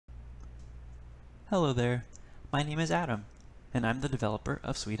Hello there, my name is Adam, and I'm the developer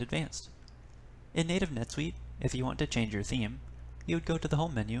of SuiteAdvanced. In native NetSuite, if you want to change your theme, you would go to the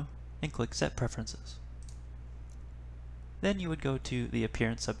Home menu and click Set Preferences. Then you would go to the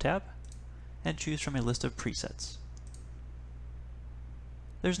Appearance subtab and choose from a list of presets.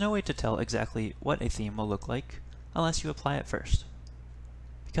 There's no way to tell exactly what a theme will look like unless you apply it first.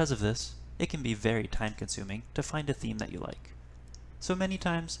 Because of this, it can be very time-consuming to find a theme that you like. So many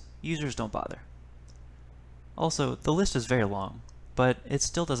times, users don't bother. Also, the list is very long, but it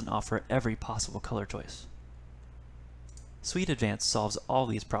still doesn't offer every possible color choice. SuiteAdvanced solves all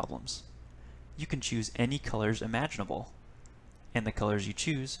these problems. You can choose any colors imaginable, and the colors you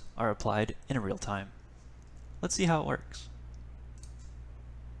choose are applied in real time. Let's see how it works.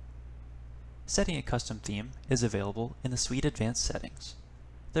 Setting a custom theme is available in the SuiteAdvanced settings.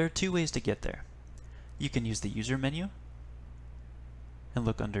 There are two ways to get there. You can use the User menu and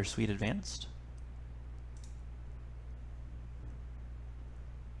look under SuiteAdvanced,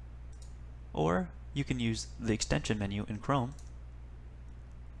 or you can use the Extension menu in Chrome.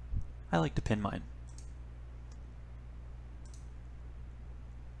 I like to pin mine.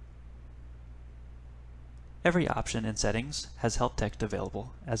 Every option in Settings has help text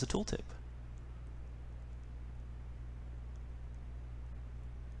available as a tooltip.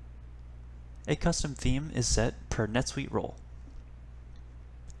 A custom theme is set per NetSuite role.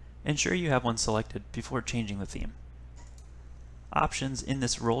 Ensure you have one selected before changing the theme. Options in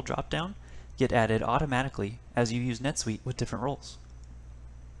this role dropdown get added automatically as you use NetSuite with different roles.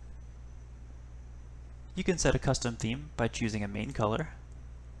 You can set a custom theme by choosing a main color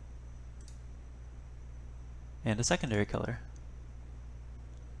and a secondary color.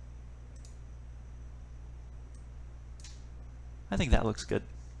 I think that looks good.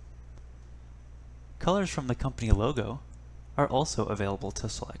 Colors from the company logo are also available to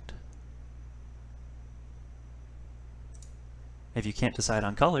select. If you can't decide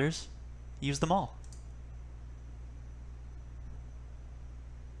on colors, use them all.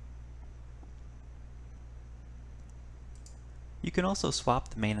 You can also swap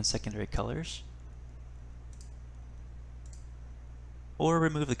the main and secondary colors, or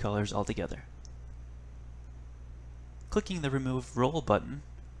remove the colors altogether. Clicking the Remove Role button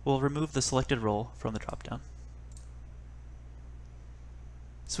will remove the selected role from the dropdown.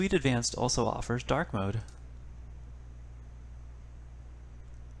 SuiteAdvanced also offers dark mode.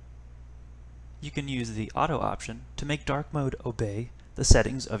 You can use the auto option to make dark mode obey the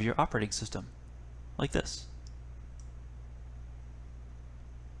settings of your operating system, like this.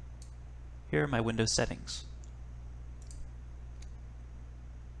 Here are my Windows settings.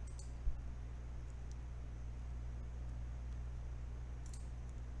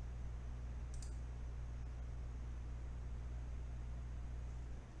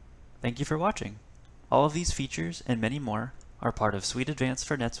 Thank you for watching. All of these features and many more are part of SuiteAdvanced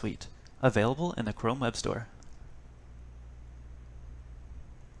for NetSuite, available in the Chrome Web Store.